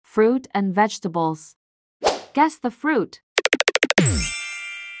fruit and vegetables. Guess the fruit.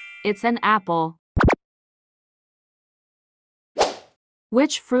 It's an apple.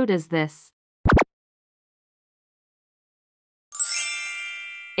 Which fruit is this?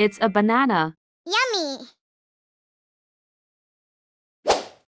 It's a banana. Yummy!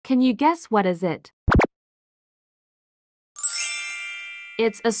 Can you guess what is it?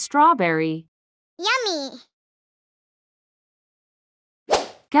 It's a strawberry. Yummy!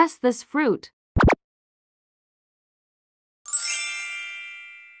 Guess this fruit.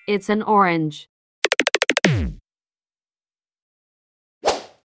 It's an orange.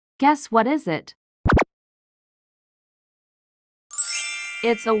 Guess what is it?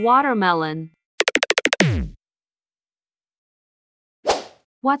 It's a watermelon.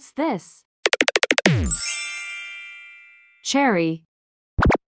 What's this? Cherry.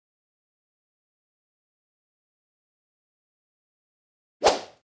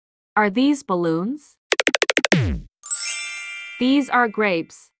 Are these balloons? These are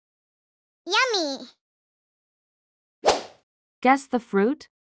grapes. Yummy! Guess the fruit?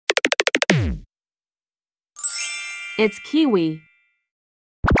 It's kiwi.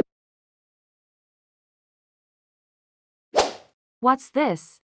 What's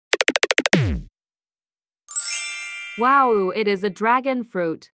this? Wow, it is a dragon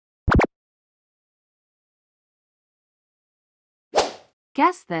fruit.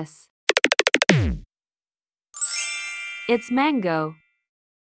 Guess this. It's mango.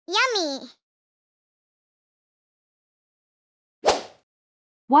 Yummy!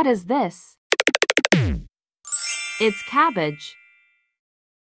 What is this? It's cabbage.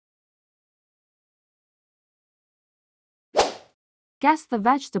 Guess the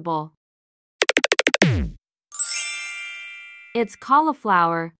vegetable. It's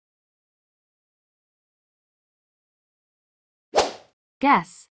cauliflower.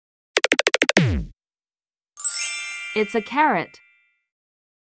 Guess. It's a carrot.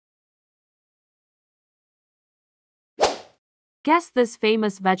 Guess this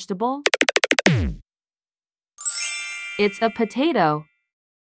famous vegetable. It's a potato.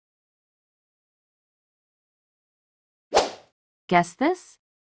 Guess this?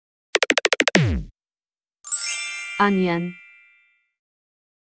 Onion.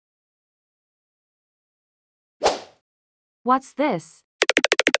 What's this?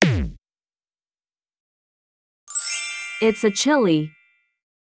 It's a chili.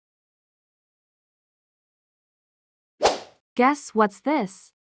 Guess what's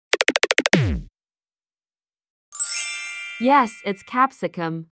this? Yes, it's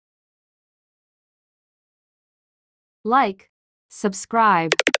capsicum. Like,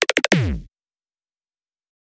 subscribe.